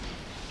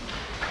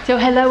So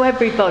hello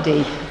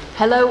everybody.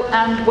 Hello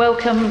and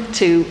welcome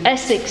to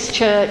Essex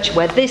Church,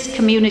 where this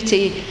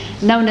community,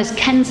 known as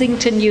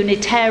Kensington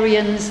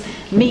Unitarians,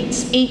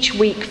 meets each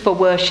week for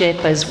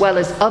worship as well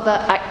as other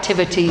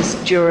activities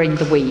during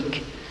the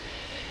week.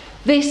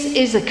 This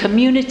is a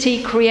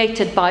community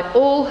created by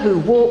all who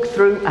walk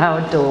through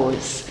our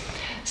doors.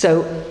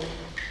 So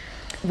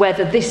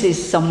whether this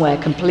is somewhere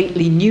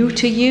completely new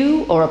to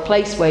you or a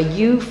place where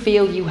you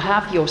feel you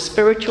have your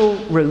spiritual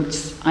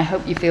roots, I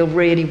hope you feel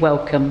really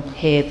welcome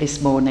here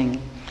this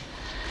morning.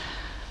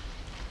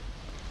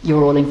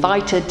 You're all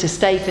invited to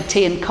stay for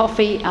tea and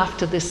coffee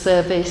after the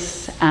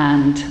service,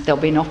 and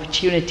there'll be an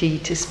opportunity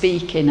to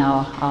speak in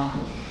our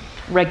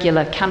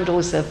regular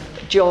candles of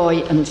joy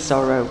and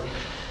sorrow.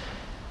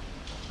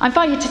 I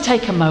invite you to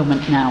take a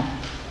moment now,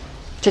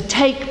 to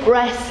take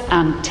breath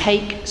and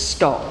take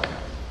stock.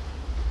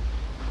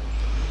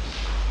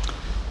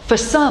 For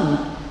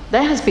some,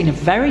 there has been a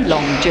very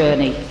long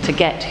journey to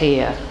get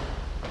here.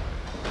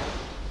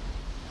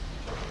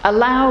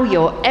 Allow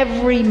your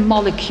every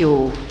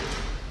molecule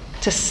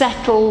to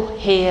settle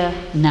here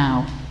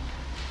now.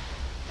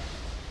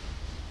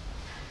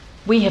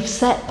 We have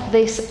set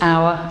this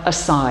hour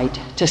aside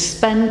to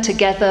spend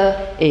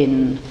together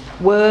in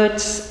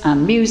words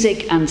and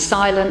music and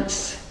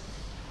silence.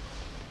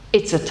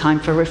 It's a time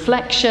for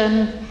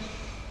reflection,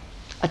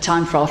 a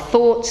time for our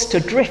thoughts to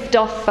drift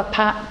off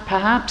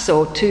perhaps,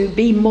 or to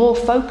be more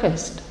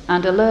focused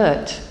and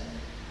alert.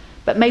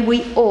 But may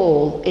we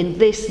all, in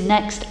this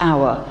next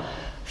hour,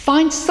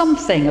 find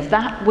something of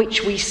that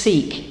which we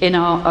seek in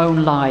our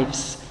own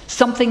lives,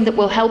 something that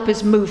will help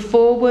us move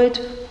forward,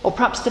 or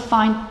perhaps to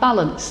find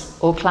balance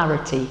or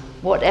clarity,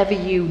 whatever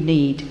you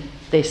need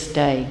this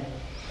day.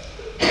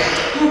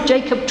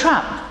 Jacob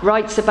Trapp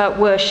writes about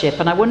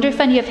worship, and I wonder if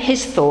any of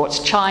his thoughts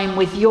chime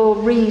with your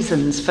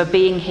reasons for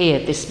being here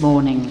this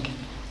morning.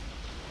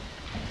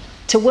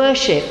 To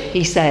worship,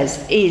 he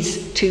says,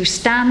 is to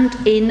stand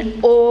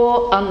in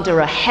awe under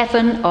a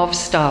heaven of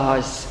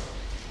stars,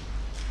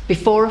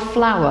 before a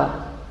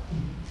flower,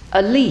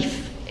 a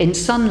leaf in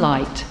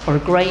sunlight, or a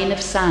grain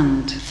of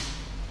sand.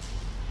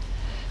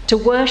 To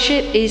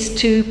worship is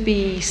to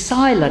be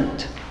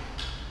silent,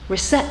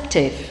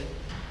 receptive,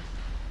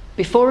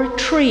 before a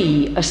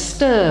tree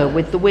astir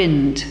with the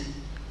wind,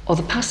 or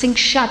the passing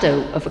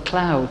shadow of a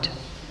cloud.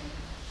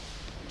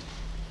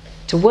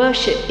 To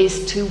worship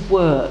is to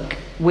work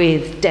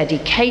with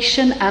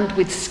dedication and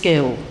with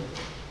skill.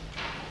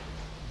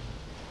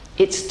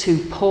 It's to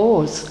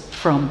pause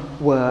from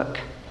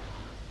work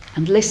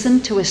and listen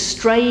to a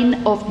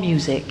strain of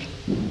music.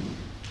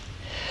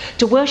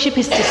 To worship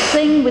is to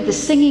sing with the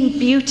singing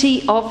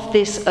beauty of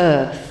this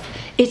earth.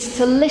 It's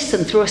to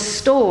listen through a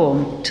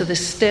storm to the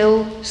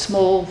still,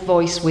 small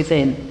voice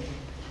within.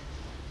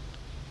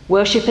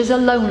 Worship is a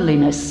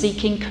loneliness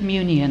seeking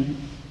communion.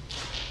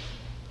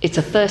 It's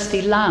a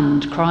thirsty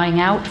land crying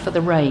out for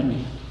the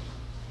rain.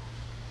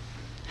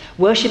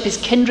 Worship is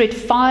kindred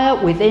fire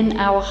within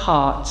our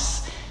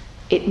hearts.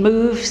 It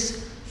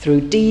moves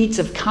through deeds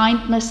of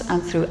kindness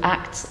and through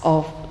acts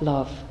of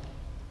love.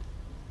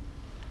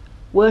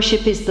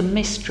 Worship is the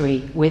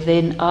mystery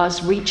within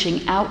us,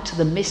 reaching out to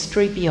the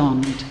mystery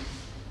beyond.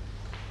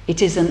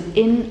 It is an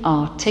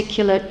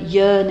inarticulate,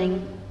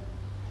 yearning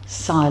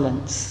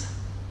silence.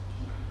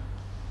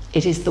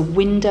 It is the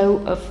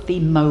window of the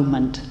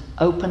moment,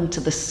 open to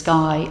the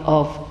sky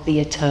of the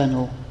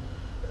eternal.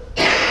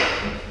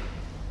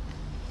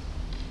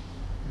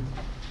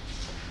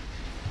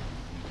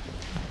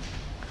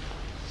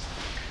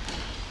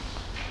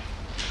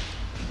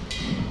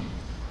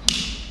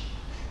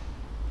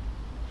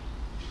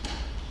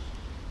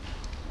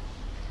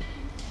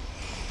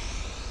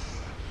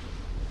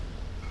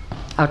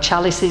 Our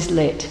chalice is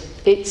lit,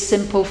 its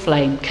simple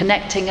flame,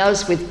 connecting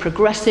us with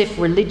progressive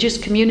religious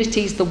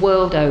communities the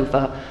world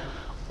over,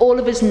 all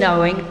of us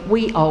knowing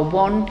we are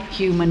one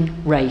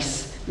human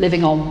race,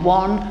 living on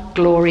one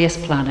glorious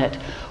planet,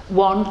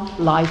 one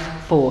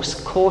life force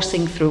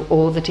coursing through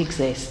all that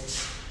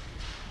exists.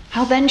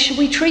 How then should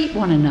we treat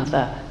one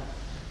another?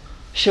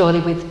 Surely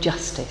with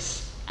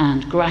justice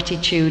and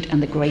gratitude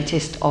and the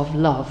greatest of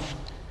love,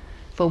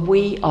 for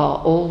we are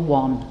all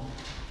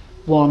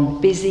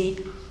one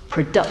busy,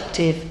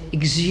 productive,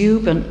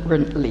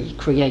 exuberantly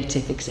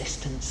creative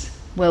existence.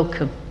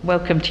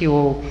 Welcome to you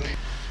all.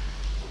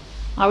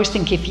 I always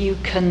think if you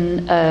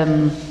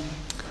can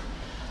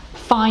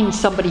find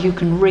somebody who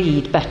can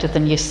read better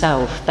than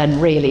yourself,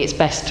 then really it's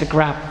best to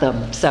grab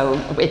them.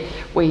 So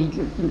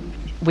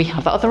we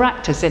have other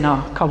actors in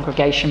our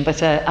congregation,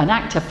 but an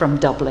actor from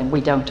Dublin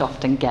we don't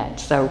often get.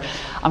 So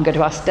I'm going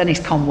to ask Dennis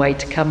Conway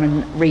to come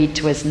and read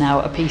to us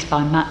now a piece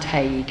by Matt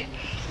Haig.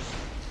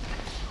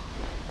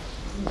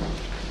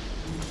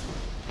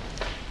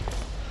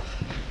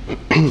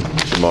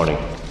 Good morning.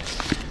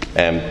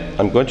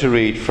 I'm going to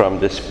read from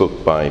this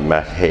book by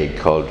Matt Haig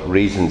called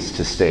Reasons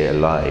to Stay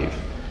Alive.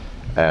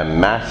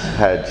 Matt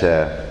had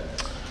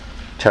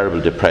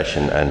terrible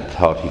depression and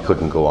thought he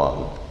couldn't go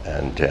on.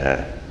 And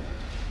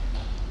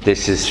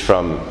this is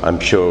from, I'm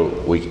sure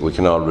we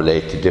can all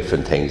relate to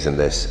different things in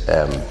this.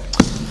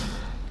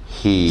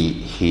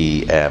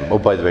 oh,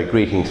 by the way,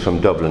 greetings from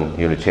Dublin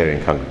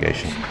Unitarian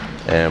Congregation.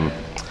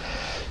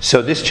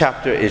 So this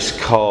chapter is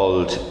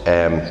called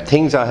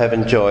Things I Have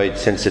Enjoyed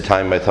Since the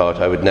Time I Thought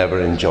I Would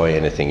Never Enjoy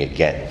Anything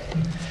Again.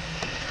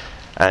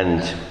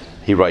 And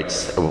he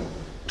writes,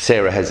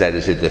 Sarah has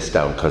edited this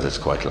down because it's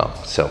quite long.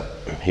 So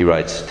he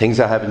writes, things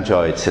I have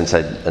enjoyed since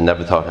I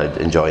never thought I'd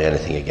enjoy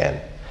anything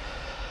again.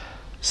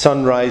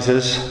 Sun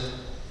rises,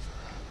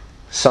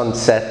 sun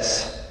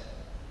sets,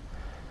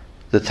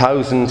 the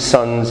thousand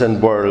suns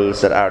and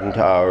worlds that aren't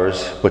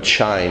ours but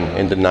shine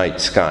in the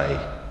night sky.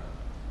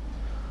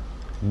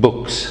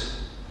 Books,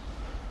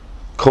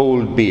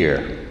 cold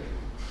beer,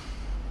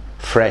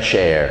 fresh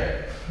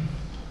air,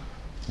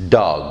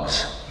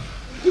 dogs,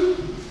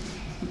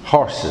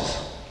 horses,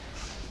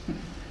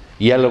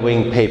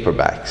 yellowing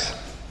paperbacks,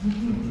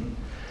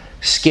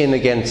 skin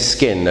against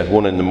skin at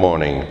 1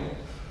 a.m,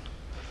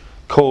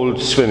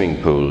 cold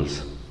swimming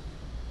pools,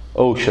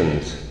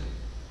 oceans,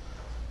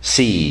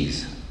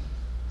 seas,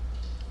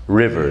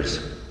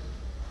 rivers,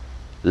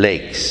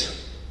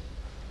 lakes,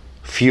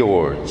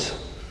 fjords,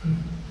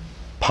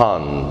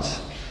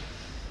 ponds,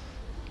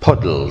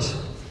 puddles,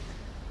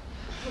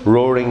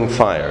 roaring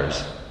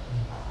fires,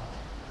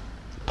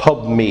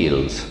 pub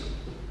meals,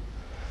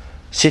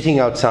 sitting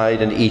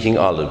outside and eating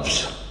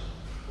olives,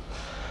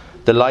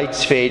 the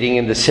lights fading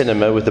in the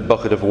cinema with a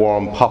bucket of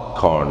warm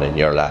popcorn in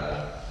your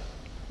lap,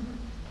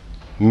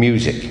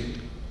 music,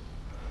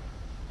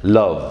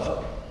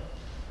 love,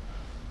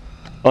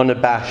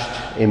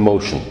 unabashed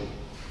emotion,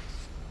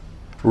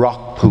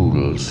 rock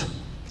pools,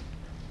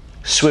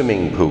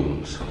 swimming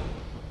pools,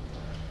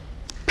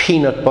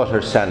 peanut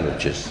butter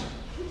sandwiches,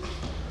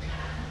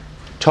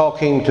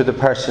 talking to the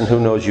person who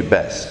knows you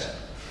best,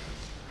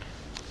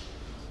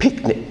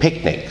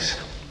 picnics,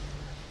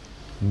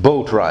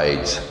 boat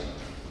rides,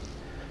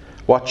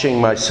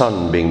 watching my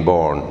son being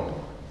born,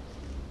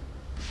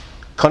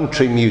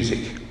 country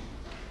music,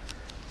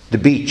 the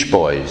Beach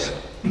Boys,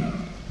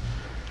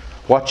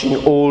 watching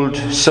old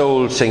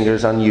soul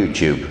singers on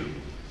YouTube,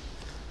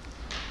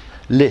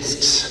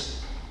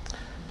 lists,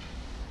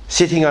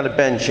 sitting on a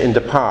bench in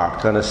the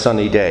park on a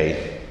sunny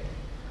day,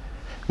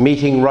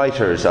 meeting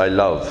writers I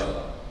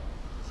love,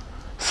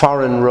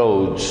 foreign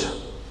roads,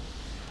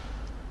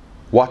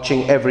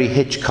 watching every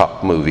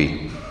Hitchcock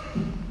movie,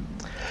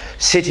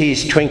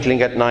 cities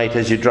twinkling at night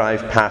as you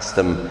drive past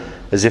them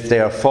as if they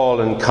are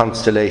fallen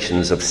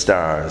constellations of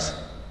stars,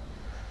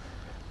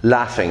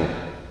 laughing,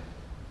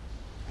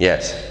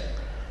 yes,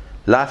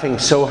 laughing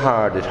so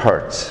hard it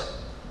hurts,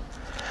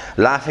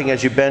 laughing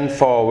as you bend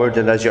forward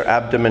and as your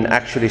abdomen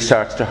actually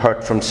starts to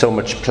hurt from so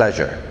much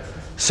pleasure,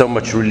 so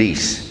much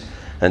release,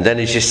 and then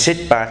as you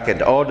sit back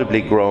and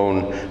audibly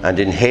groan and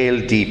inhale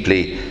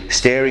deeply,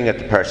 staring at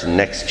the person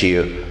next to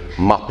you,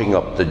 mopping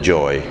up the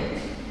joy.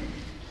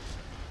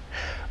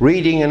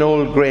 Reading an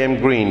old Graham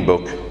Greene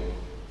book,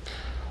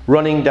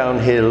 running down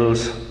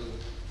hills,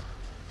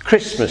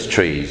 Christmas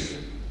trees,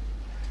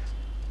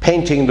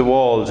 painting the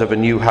walls of a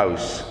new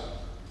house,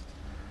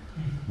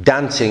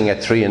 dancing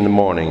at 3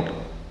 a.m,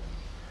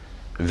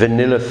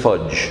 vanilla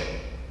fudge,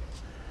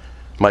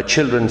 my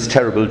children's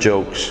terrible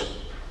jokes,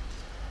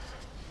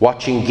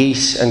 watching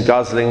geese and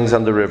goslings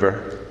on the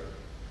river,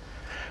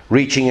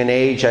 reaching an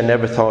age I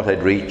never thought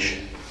I'd reach,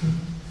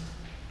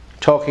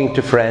 talking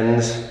to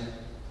friends,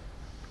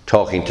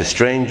 talking to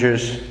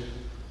strangers,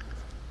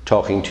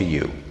 talking to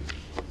you.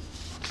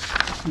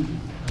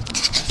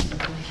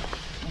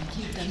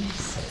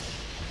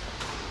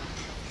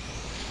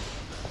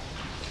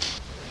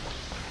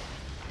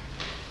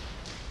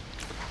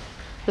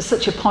 There's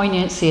such a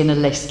poignancy in a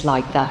list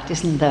like that,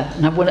 isn't there?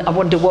 And I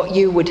wonder what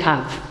you would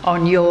have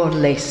on your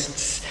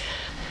lists.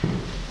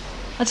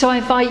 And so I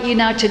invite you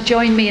now to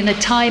join me in a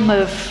time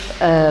of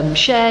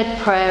shared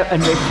prayer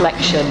and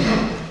reflection,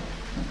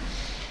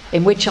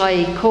 in which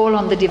I call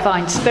on the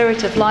divine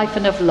spirit of life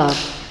and of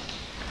love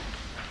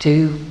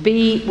to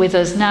be with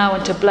us now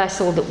and to bless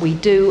all that we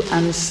do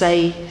and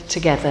say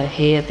together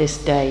here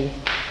this day.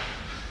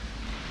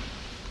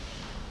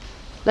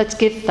 Let's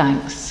give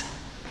thanks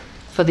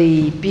for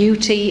the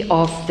beauty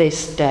of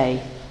this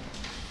day,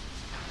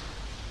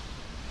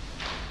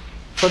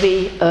 for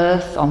the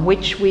earth on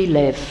which we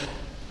live,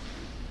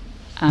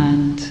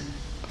 and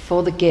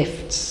for the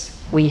gifts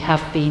we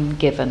have been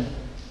given.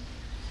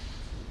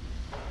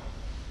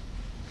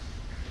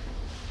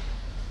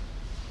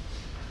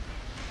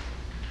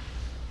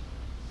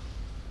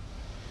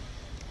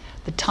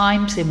 The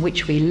times in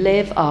which we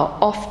live are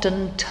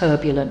often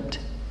turbulent.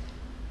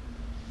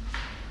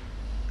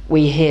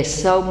 We hear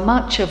so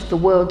much of the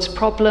world's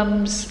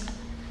problems,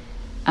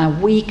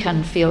 and we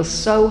can feel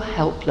so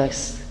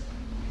helpless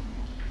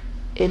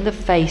in the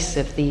face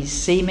of these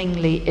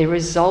seemingly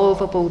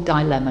irresolvable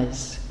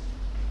dilemmas,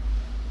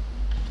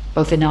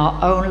 both in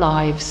our own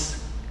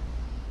lives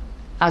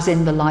as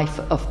in the life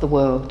of the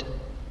world.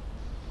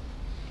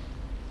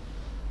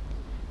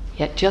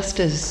 Yet just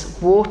as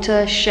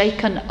water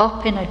shaken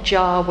up in a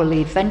jar will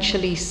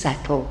eventually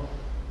settle,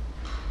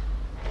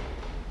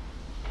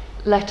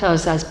 let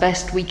us, as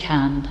best we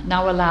can,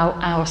 now allow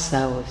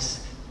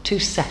ourselves to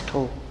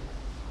settle,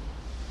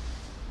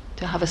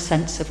 to have a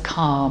sense of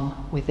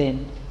calm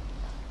within.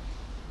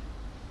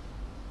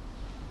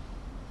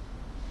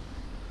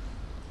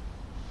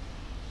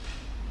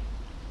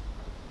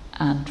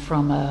 And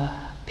from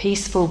a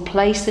peaceful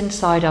place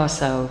inside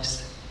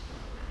ourselves,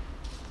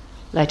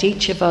 let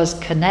each of us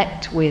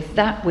connect with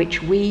that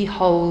which we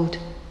hold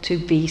to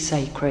be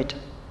sacred.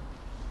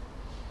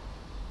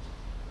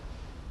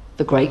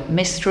 The great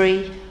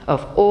mystery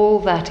of all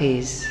that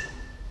is,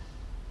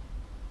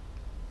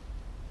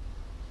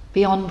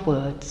 beyond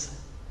words,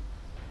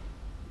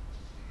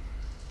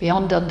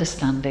 beyond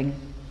understanding.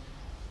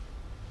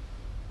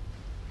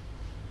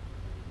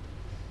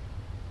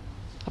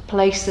 A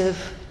place of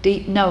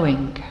deep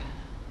knowing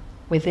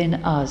within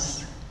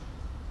us.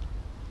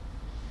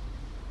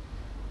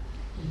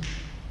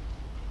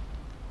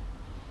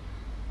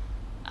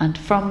 And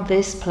from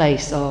this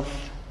place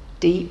of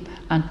deep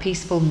and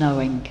peaceful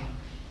knowing,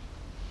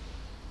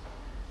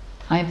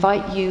 I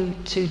invite you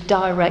to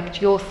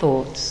direct your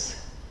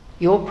thoughts,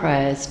 your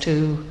prayers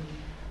to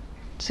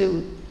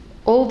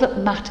all that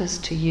matters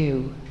to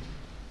you.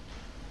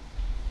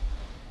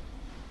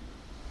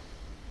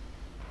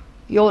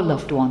 Your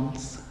loved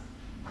ones.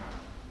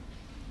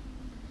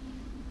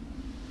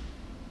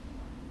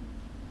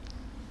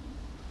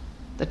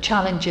 The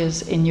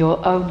challenges in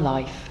your own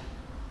life.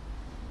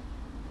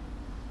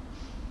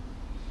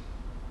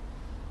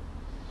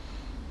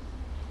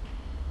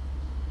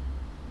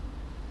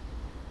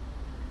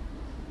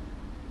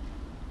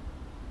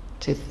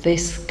 To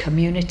this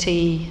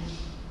community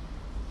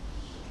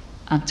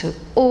and to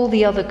all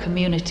the other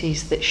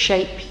communities that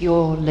shape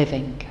your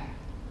living.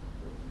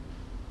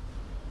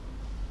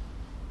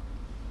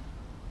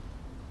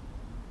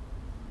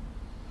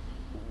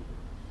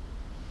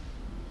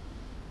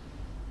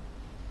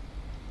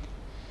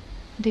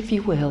 And if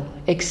you will,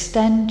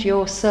 extend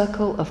your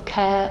circle of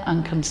care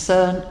and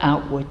concern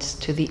outwards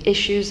to the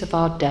issues of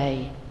our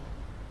day,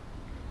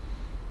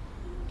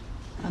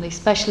 and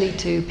especially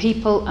to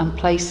people and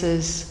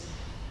places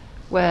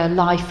where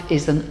life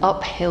is an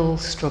uphill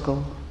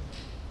struggle.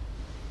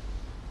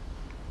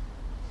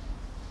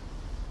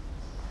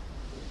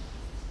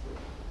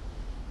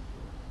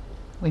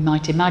 We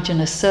might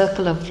imagine a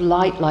circle of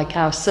light like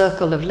our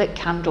circle of lit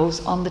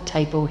candles on the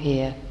table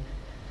here.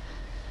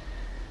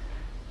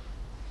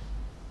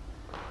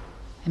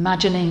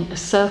 Imagining a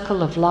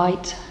circle of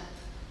light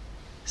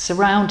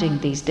surrounding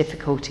these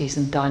difficulties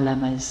and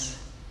dilemmas,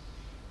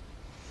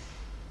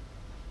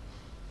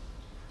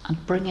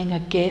 and bringing a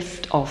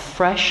gift of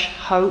fresh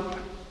hope,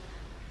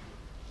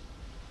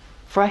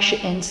 fresh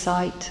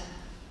insight,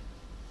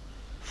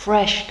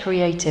 fresh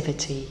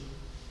creativity.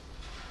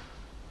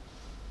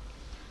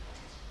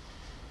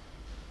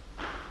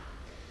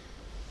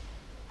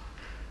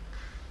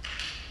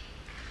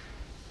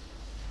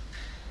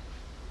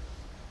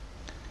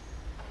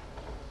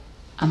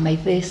 And may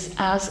this,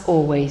 as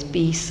always,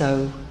 be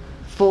so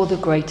for the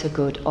greater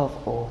good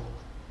of all.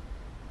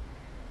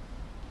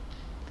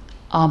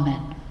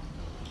 Amen.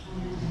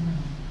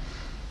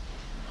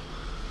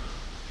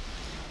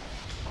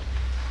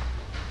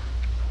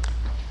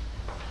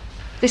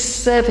 This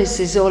service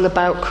is all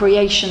about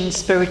creation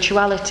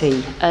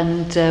spirituality,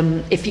 and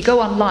if you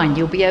go online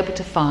you'll be able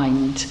to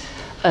find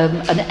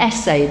an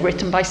essay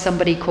written by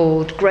somebody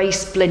called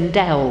Grace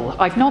Blindell.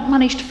 I've not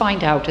managed to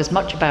find out as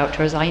much about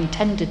her as I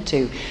intended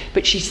to,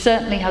 but she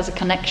certainly has a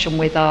connection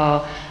with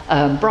our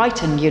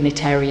Brighton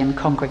Unitarian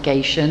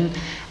congregation,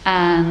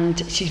 and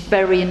she's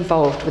very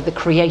involved with the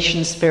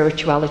creation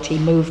spirituality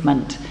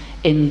movement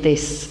in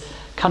this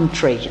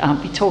country.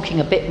 I'll be talking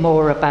a bit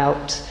more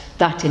about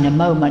that in a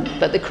moment,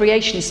 but the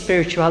creation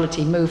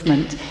spirituality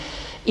movement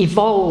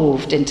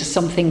evolved into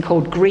something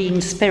called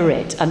Green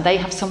Spirit, and they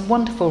have some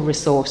wonderful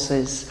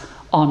resources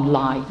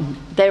online.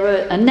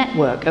 They're a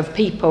network of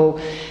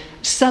people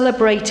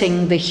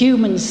celebrating the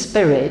human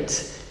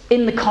spirit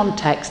in the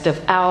context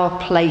of our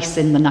place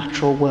in the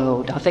natural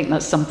world. I think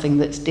that's something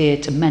that's dear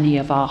to many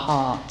of our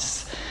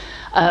hearts.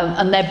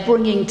 And they're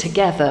bringing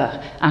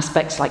together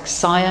aspects like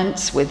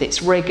science with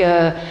its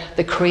rigour,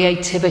 the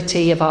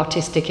creativity of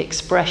artistic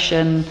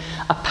expression,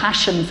 a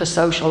passion for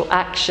social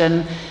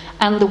action,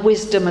 and the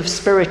wisdom of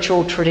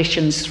spiritual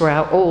traditions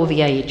throughout all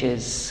the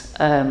ages.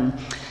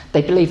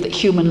 They believe that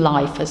human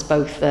life has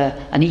both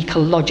an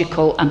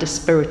ecological and a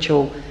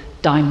spiritual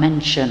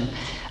dimension.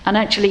 And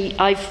actually,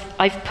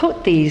 I've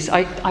put these,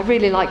 I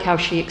really like how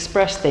she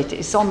expressed it.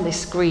 It's on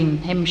this green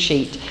hymn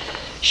sheet.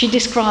 She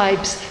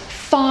describes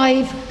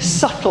 5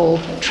 subtle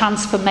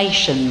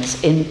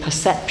transformations in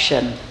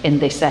perception in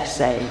this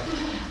essay.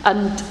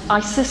 And I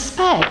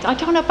suspect, I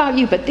don't know about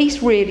you, but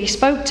these really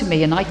spoke to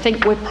me, and I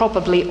think we're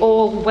probably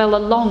all well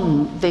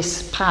along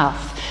this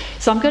path.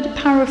 So I'm going to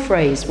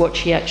paraphrase what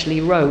she actually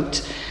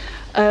wrote.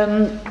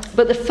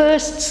 But the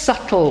first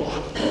subtle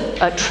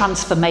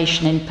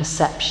transformation in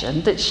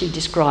perception that she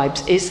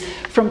describes is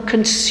from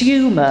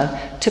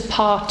consumer to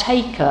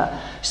partaker.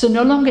 So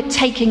no longer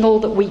taking all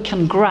that we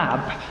can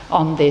grab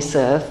on this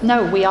earth.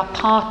 No, we are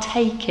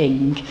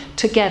partaking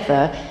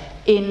together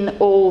in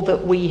all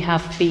that we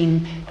have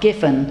been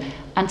given.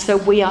 And so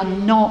we are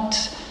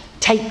not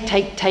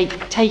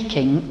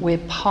taking, we're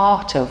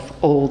part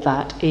of all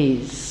that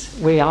is.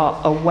 We are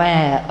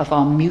aware of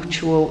our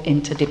mutual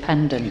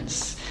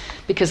interdependence,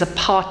 because a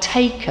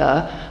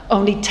partaker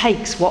only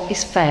takes what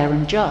is fair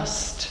and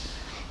just.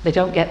 They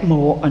don't get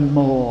more and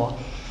more.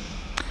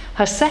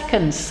 Her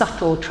second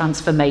subtle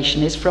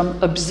transformation is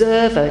from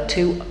observer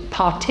to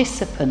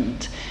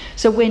participant.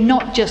 So we're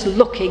not just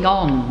looking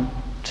on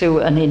to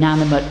an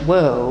inanimate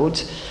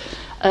world.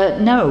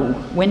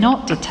 No, we're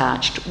not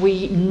detached.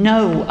 We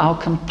know our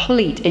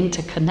complete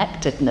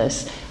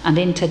interconnectedness and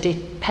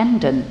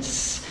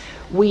interdependence.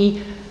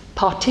 We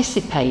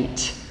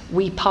participate,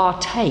 we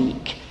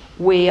partake,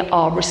 we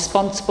are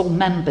responsible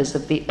members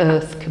of the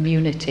earth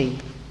community.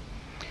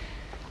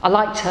 I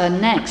liked her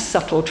next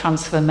subtle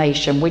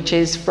transformation, which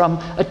is from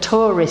a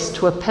tourist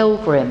to a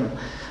pilgrim.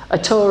 A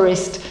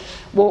tourist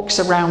walks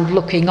around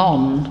looking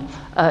on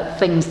at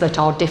things that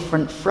are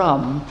different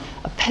from.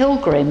 A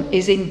pilgrim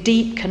is in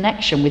deep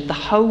connection with the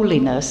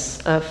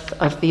holiness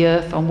of the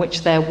earth on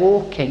which they're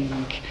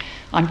walking.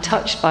 I'm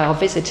touched by our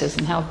visitors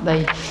and how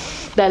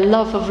their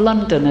love of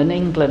London and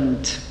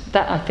England.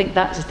 I think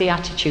that's the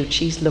attitude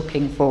she's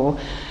looking for.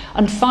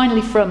 And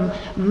finally, from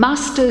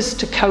masters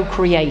to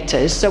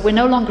co-creators, so we're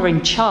no longer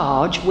in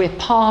charge, we're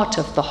part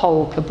of the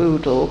whole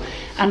caboodle.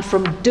 And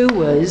from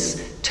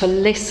doers to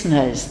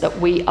listeners, that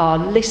we are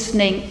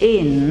listening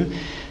in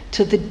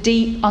to the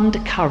deep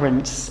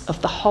undercurrents of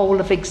the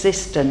whole of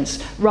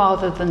existence,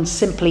 rather than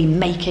simply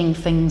making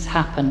things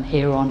happen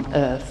here on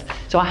earth.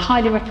 So I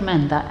highly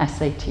recommend that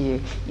essay to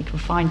you. You can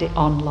find it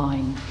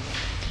online.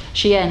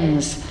 She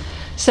ends,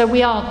 so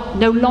we are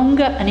no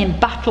longer an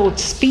embattled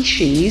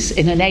species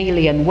in an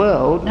alien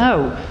world.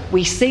 No,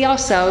 we see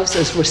ourselves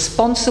as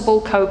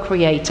responsible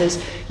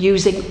co-creators,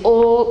 using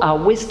all our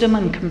wisdom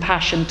and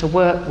compassion to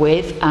work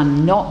with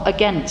and not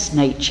against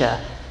nature.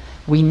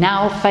 We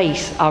now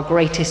face our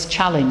greatest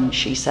challenge,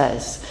 she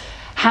says.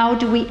 How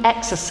do we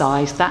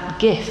exercise that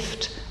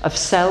gift of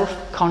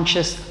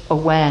self-conscious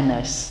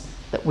awareness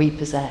that we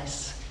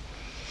possess?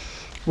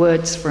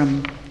 Words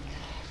from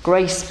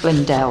Grace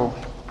Blindell.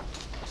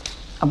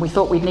 And we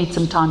thought we'd need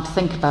some time to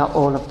think about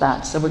all of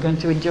that, so we're going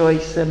to enjoy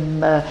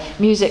some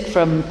music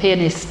from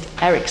pianist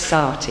Eric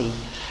Satie.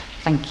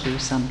 Thank you,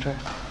 Sandra.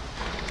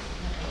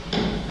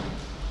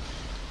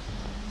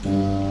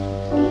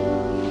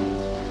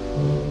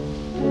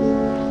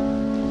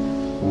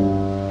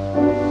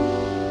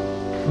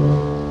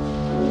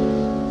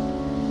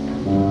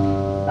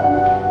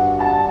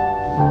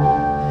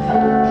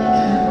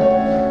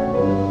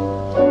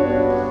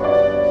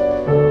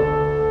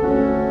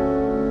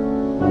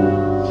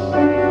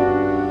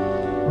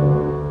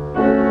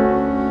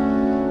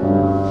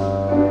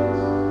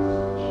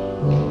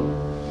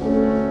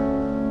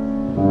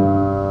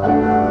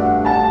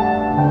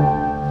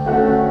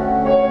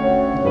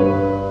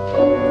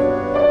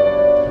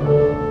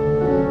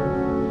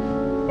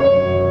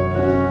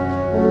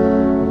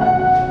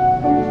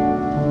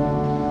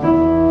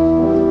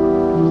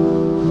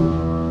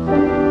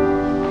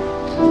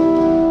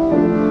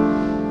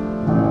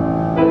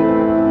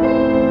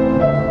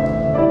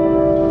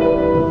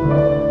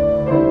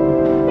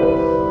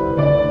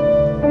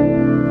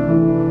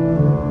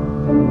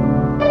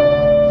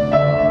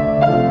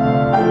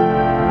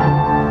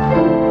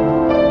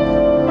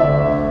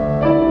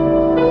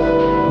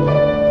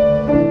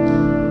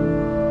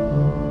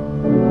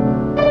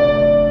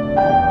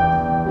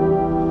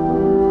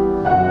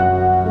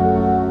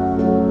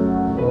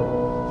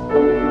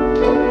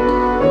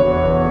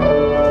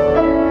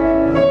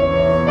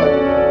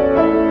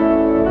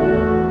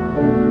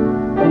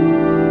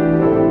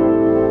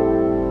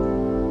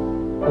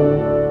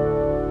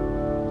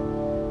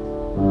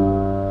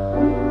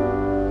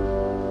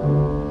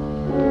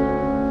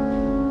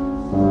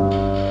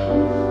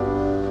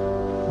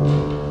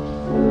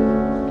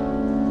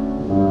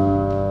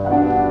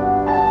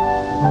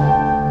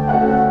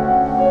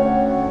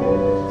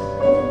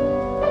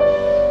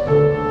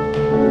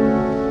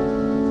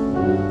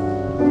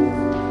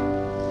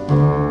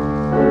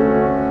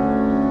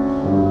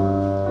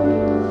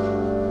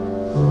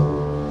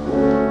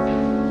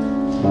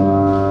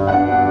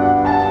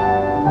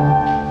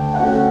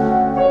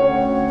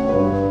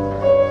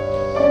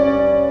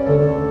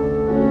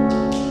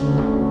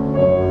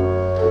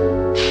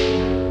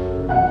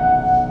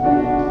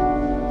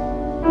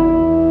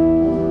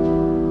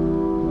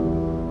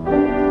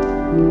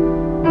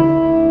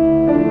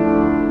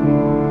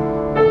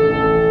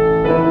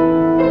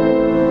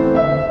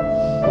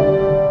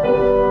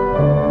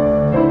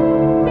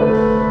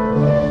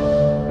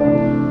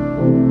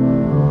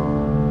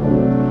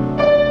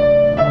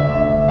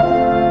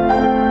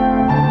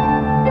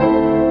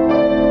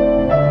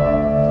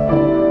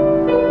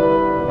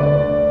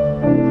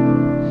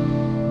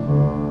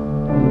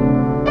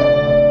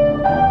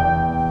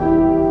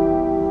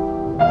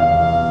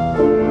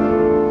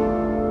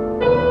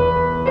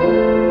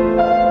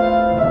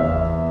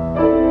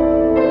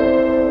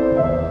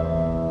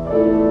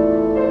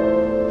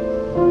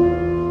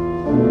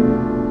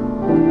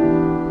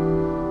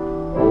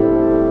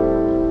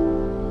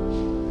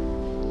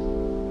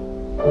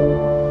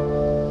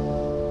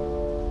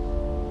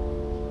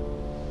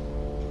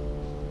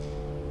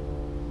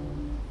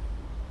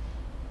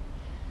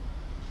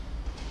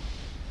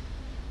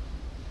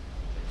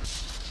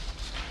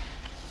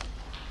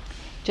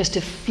 Just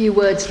a few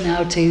words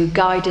now to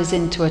guide us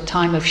into a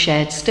time of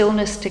shared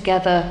stillness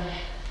together.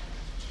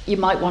 You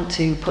might want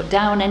to put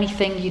down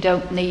anything you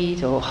don't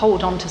need or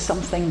hold on to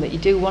something that you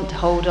do want to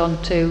hold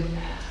on to.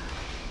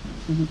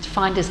 And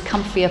find as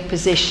comfy a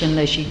position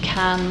as you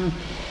can.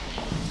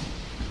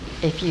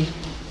 If you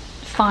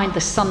find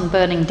the sun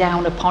burning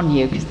down upon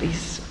you,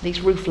 because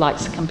these roof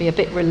lights can be a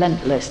bit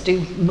relentless, do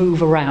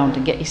move around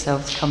and get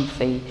yourselves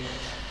comfy.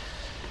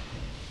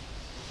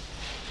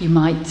 You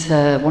might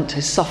want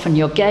to soften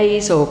your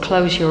gaze or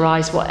close your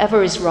eyes,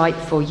 whatever is right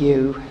for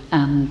you.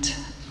 And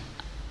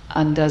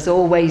as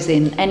always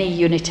in any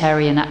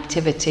Unitarian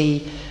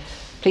activity,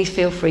 please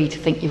feel free to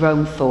think your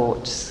own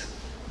thoughts.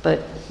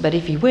 But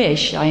if you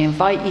wish, I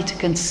invite you to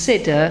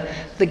consider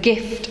the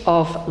gift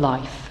of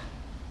life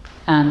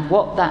and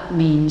what that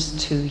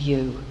means to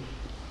you.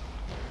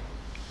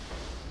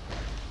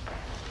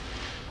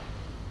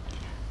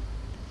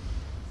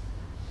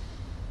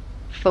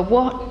 For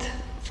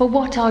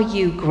what are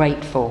you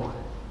grateful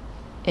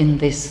in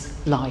this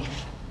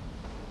life?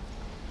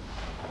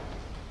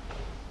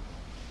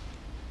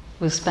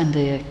 We'll spend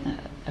a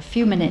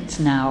few minutes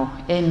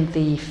now in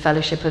the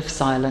fellowship of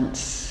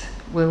silence.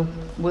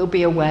 We'll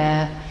be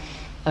aware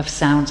of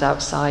sounds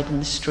outside in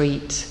the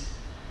street,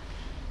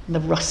 the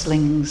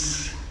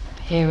rustlings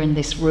here in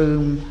this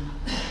room,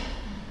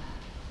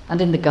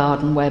 and in the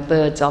garden where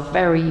birds are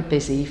very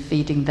busy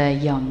feeding their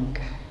young.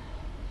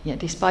 Yet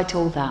despite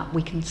all that,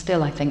 we can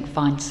still, I think,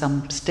 find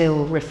some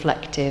still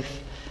reflective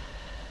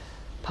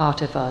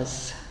part of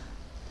us.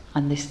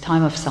 And this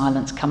time of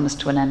silence comes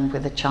to an end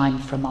with a chime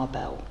from our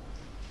bell.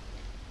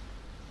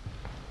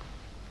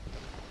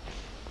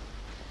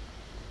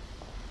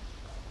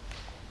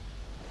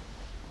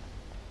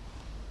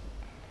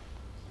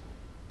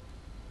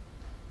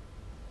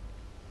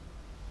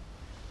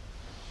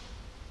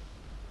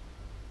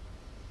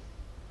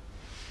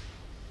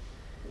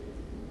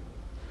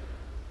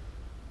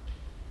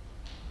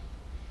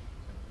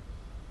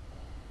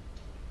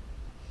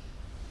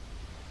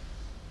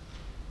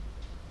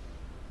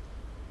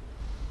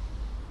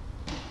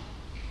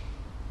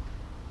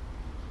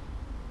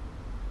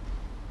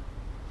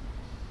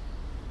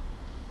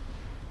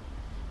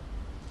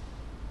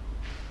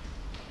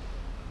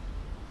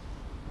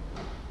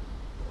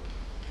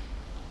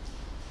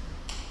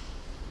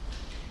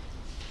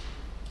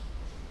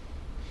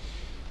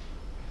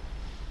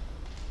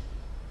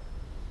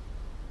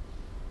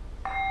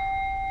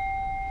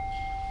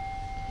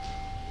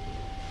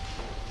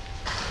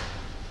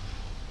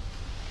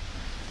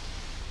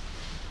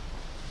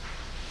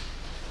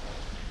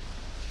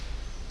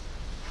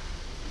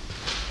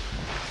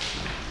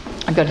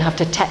 I'm going to have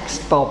to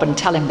text Bob and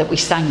tell him that we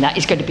sang that.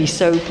 He's going to be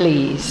so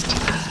pleased.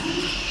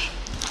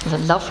 It's a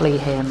lovely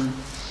hymn.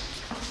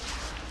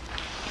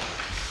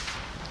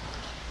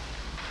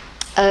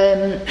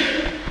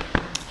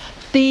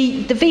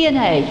 The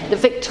V&A, the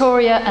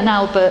Victoria and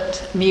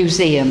Albert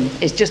Museum,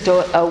 is just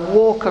a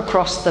walk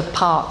across the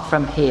park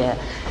from here.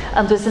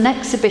 And there's an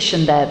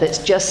exhibition there that's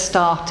just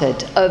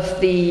started of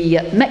the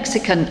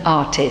Mexican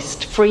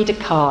artist Frida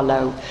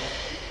Kahlo.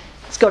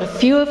 It's got a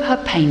few of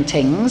her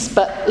paintings,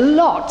 but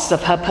lots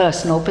of her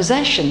personal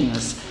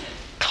possessions.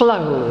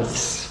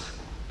 Clothes,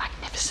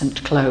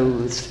 magnificent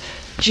clothes.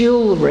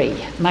 Jewellery,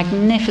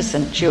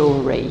 magnificent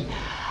jewellery.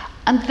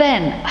 And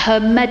then her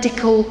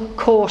medical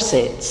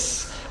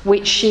corsets,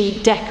 which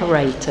she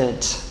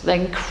decorated. They're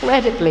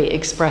incredibly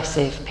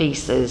expressive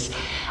pieces.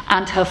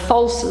 And her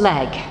false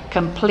leg,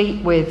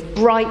 complete with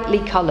brightly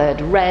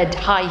coloured red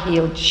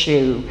high-heeled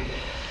shoe.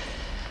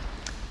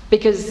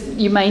 Because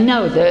you may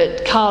know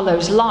that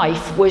Kahlo's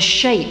life was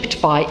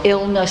shaped by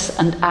illness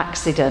and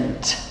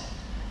accident.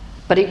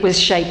 But it was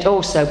shaped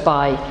also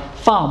by,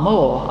 far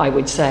more, I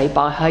would say,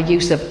 by her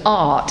use of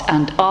art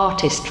and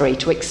artistry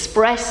to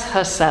express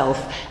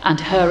herself and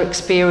her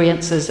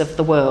experiences of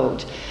the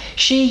world.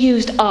 She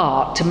used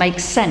art to make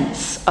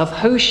sense of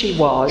who she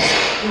was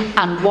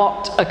and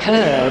what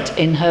occurred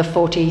in her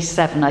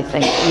 47, I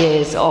think,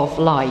 years of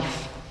life.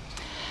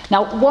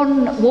 Now,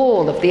 one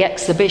wall of the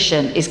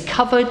exhibition is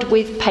covered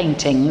with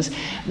paintings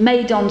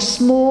made on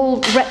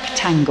small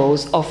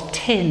rectangles of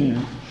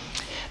tin.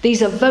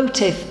 These are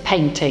votive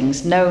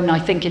paintings, known, I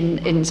think,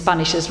 in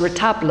Spanish as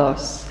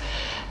retablos,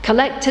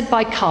 collected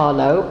by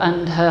Kahlo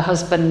and her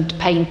husband,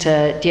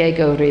 painter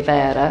Diego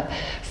Rivera,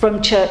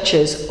 from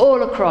churches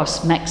all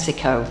across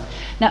Mexico.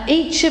 Now,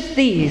 each of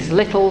these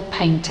little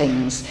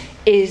paintings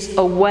is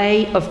a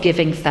way of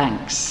giving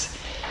thanks.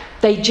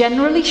 They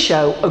generally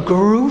show a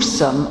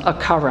gruesome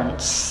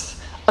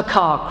occurrence, a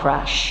car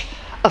crash,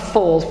 a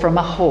fall from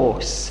a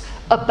horse,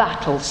 a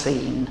battle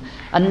scene,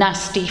 a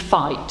nasty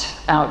fight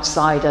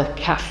outside a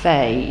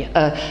cafe,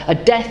 a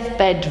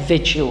deathbed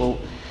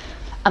vigil.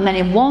 And then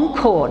in one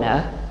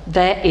corner,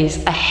 there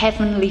is a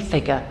heavenly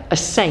figure, a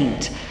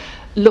saint,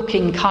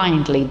 looking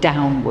kindly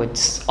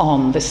downwards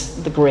on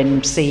the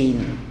grim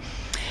scene.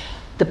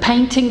 The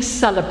paintings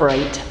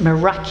celebrate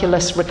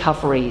miraculous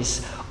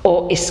recoveries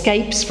or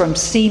escapes from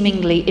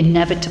seemingly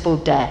inevitable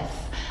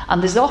death,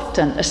 And there's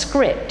often a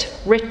script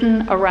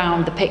written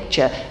around the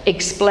picture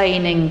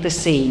explaining the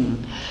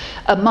scene.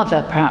 A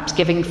mother perhaps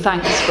giving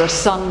thanks for a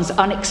son's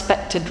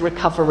unexpected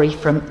recovery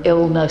from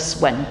illness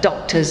when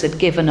doctors had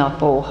given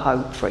up all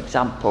hope, for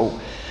example.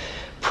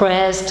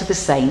 Prayers to the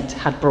saint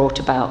had brought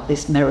about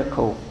this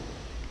miracle.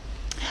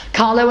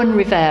 Carlo and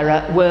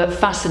Rivera were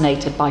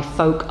fascinated by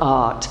folk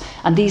art,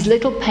 and these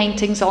little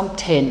paintings on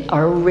tin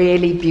are a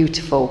really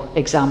beautiful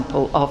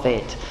example of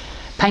it.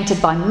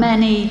 Painted by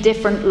many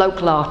different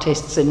local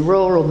artists in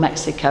rural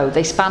Mexico,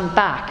 they span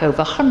back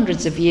over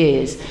hundreds of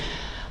years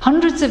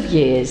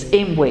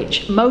in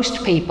which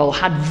most people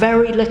had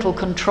very little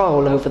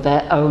control over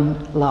their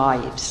own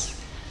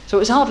lives. So it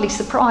was hardly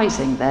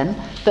surprising then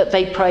that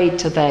they prayed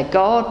to their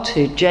God,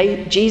 to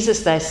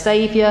Jesus, their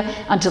Saviour,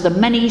 and to the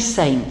many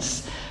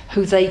saints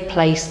who they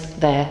placed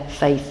their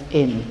faith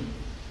in.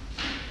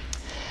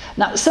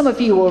 Now, some of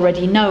you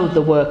already know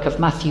the work of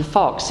Matthew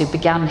Fox, who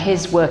began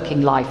his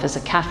working life as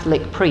a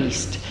Catholic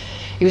priest.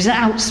 He was an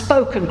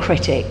outspoken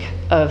critic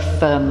of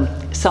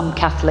some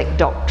Catholic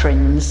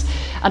doctrines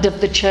and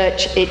of the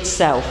Church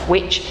itself,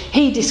 which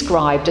he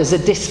described as a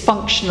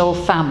dysfunctional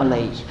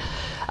family.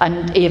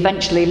 And he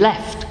eventually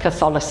left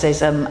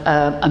Catholicism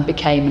and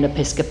became an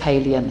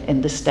Episcopalian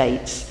in the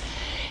States.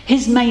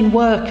 His main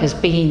work has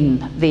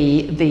been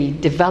the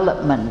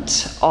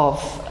development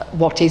of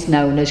what is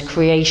known as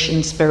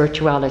creation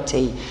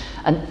spirituality,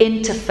 an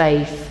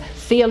interfaith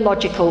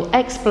theological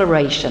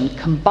exploration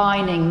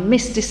combining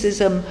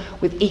mysticism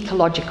with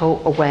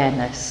ecological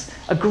awareness,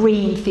 a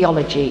green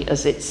theology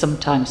as it's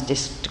sometimes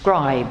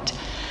described,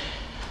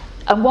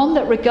 and one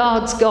that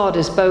regards God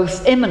as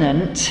both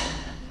immanent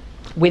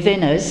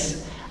within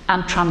us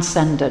and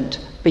transcendent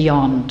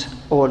beyond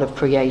all of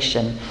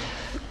creation.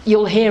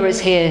 You'll hear us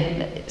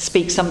here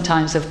speak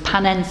sometimes of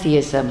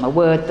panentheism, a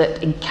word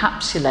that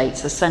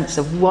encapsulates a sense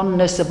of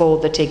oneness of all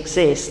that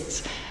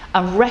exists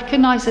and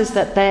recognises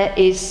that there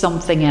is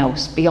something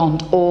else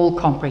beyond all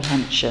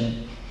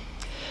comprehension.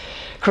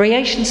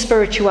 Creation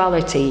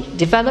spirituality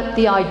developed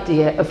the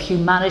idea of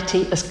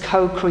humanity as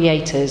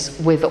co-creators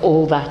with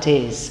all that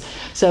is.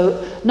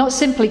 So not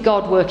simply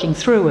God working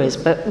through us,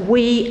 but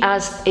we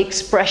as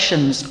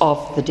expressions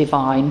of the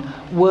divine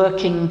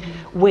working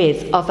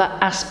with other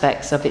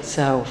aspects of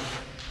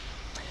itself.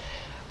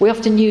 We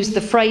often use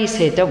the phrase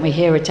here, don't we,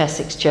 here at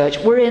Essex Church,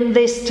 we're in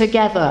this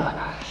together.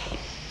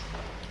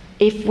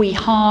 If we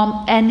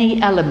harm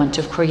any element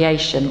of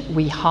creation,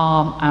 we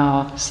harm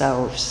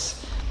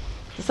ourselves.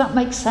 Does that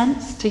make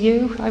sense to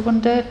you, I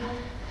wonder?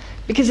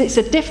 Because it's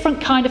a different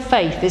kind of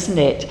faith, isn't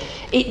it?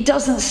 It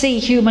doesn't see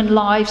human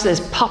lives as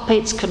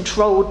puppets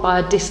controlled by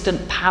a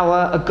distant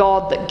power, a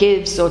God that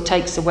gives or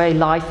takes away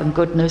life and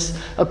goodness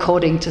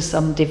according to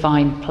some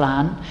divine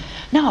plan.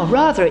 No,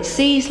 rather it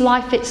sees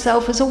life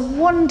itself as a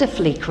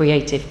wonderfully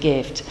creative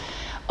gift,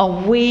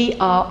 and we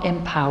are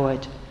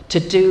empowered to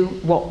do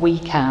what we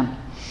can.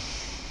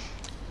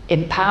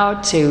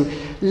 Empowered to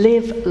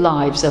live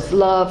lives of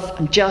love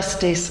and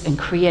justice and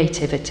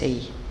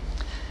creativity.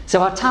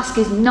 So our task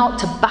is not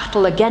to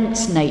battle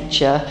against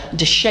nature and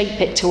to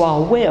shape it to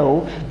our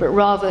will, but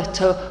rather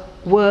to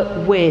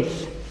work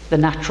with the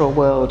natural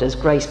world, as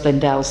Grace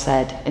Blindell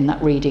said in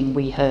that reading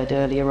we heard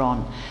earlier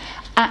on.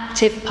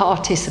 Active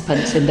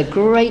participants in the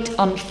great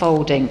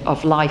unfolding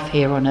of life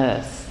here on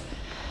earth.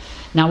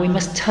 Now we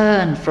must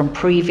turn from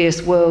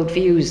previous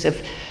worldviews of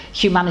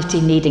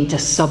humanity needing to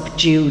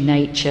subdue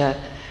nature,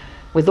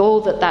 with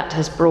all that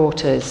has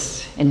brought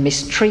us in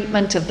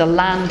mistreatment of the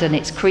land and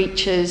its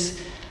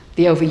creatures,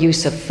 the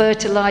overuse of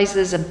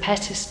fertilizers and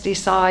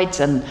pesticides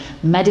and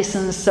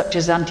medicines such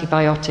as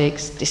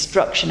antibiotics,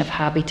 destruction of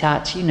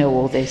habitat, you know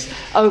all this,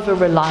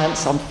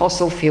 over-reliance on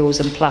fossil fuels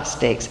and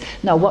plastics.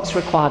 No, what's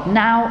required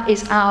now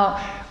is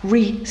our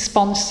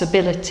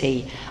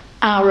responsibility,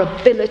 our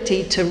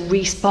ability to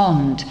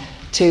respond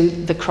to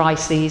the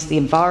crises, the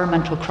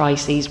environmental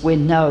crises we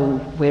know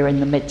we're in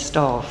the midst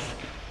of.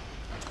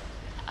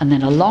 And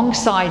then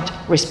alongside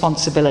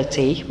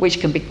responsibility,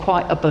 which can be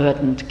quite a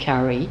burden to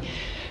carry,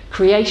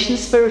 creation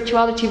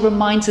spirituality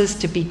reminds us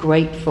to be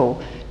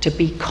grateful, to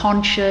be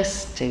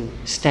conscious, to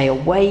stay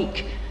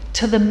awake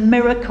to the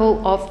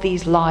miracle of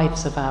these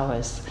lives of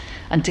ours,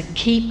 and to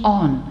keep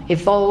on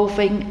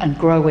evolving and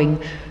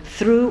growing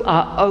through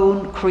our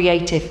own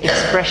creative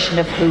expression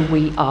of who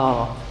we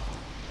are.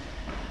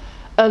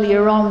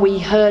 Earlier on, we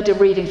heard a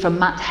reading from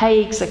Matt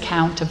Haig's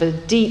account of a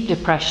deep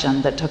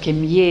depression that took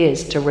him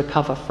years to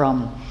recover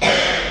from.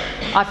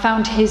 I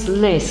found his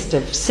list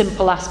of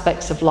simple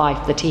aspects of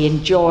life that he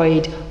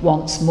enjoyed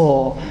once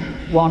more,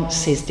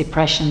 once his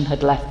depression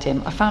had left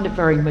him. I found it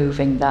very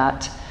moving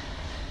that.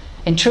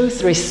 In truth,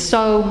 there is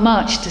so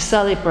much to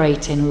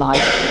celebrate in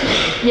life.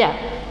 Yeah,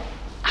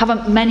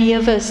 haven't many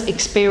of us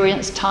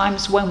experienced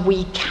times when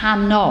we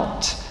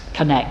cannot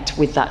connect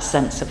with that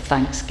sense of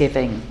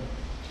thanksgiving?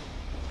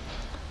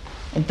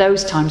 In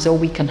those times, all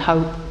we can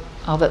hope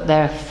are that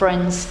there are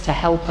friends to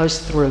help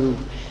us through.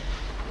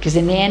 Because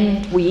in the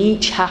end, we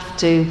each have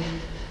to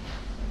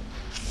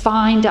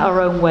find our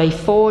own way,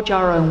 forge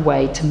our own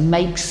way to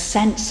make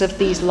sense of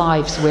these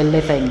lives we're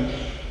living.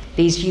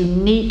 these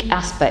unique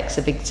aspects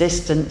of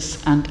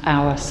existence and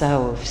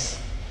ourselves.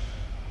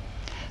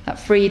 That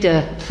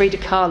Frida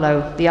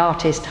Kahlo, the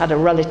artist, had a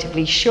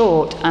relatively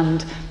short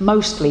and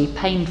mostly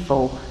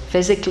painful,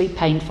 physically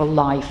painful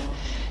life,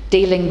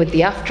 dealing with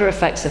the after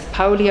effects of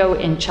polio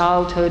in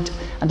childhood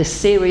and a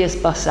serious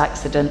bus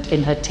accident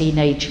in her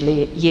teenage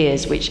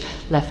years, which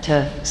left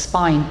her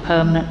spine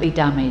permanently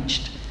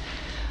damaged.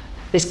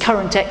 This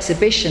current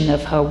exhibition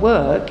of her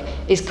work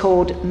is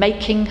called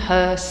Making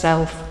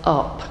Herself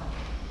Up.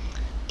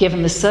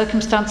 Given the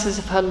circumstances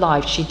of her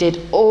life, she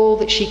did all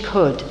that she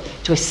could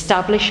to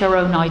establish her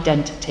own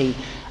identity,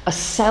 a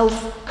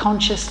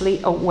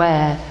self-consciously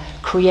aware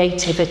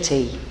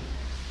creativity.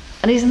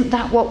 And isn't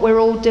that what we're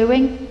all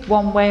doing,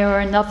 one way or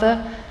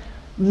another?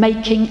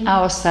 Making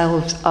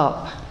ourselves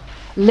up,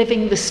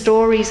 living the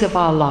stories of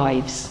our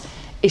lives,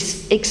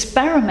 is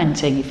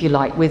experimenting, if you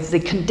like, with the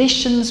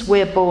conditions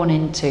we're born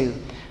into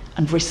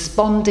and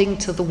responding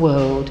to the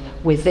world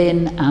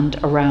within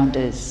and around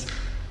us.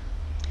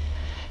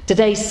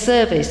 Today's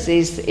service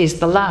is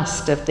the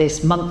last of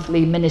this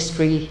monthly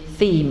ministry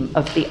theme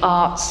of the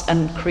arts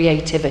and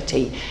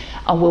creativity.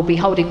 And we'll be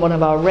holding one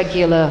of our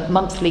regular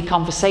monthly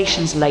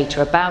conversations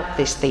later about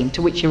this theme,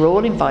 to which you're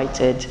all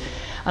invited.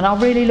 And I'll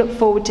really look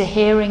forward to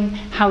hearing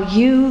how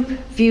you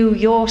view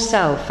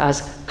yourself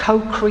as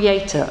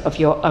co-creator of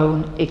your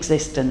own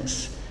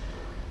existence.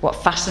 What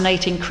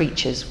fascinating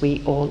creatures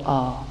we all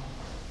are.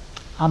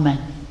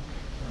 Amen.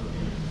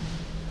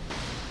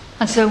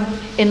 And so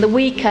in the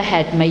week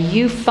ahead, may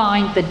you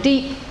find the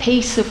deep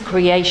peace of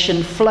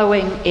creation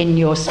flowing in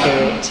your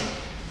spirit.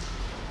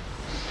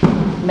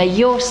 May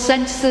your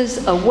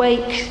senses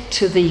awake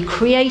to the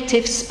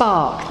creative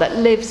spark that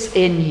lives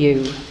in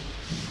you.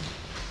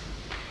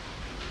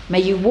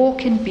 May you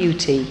walk in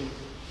beauty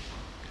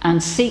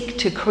and seek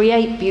to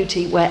create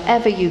beauty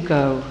wherever you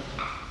go.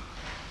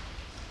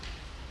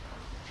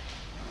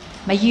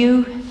 May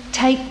you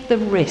take the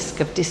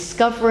risk of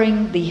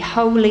discovering the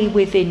holy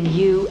within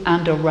you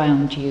and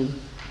around you.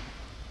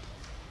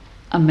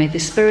 And may the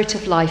Spirit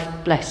of life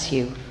bless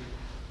you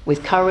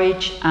with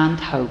courage and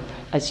hope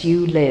as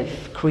you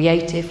live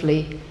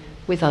creatively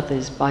with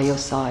others by your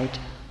side.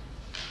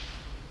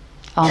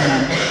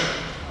 Amen.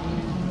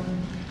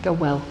 Go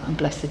well and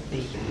blessed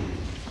be.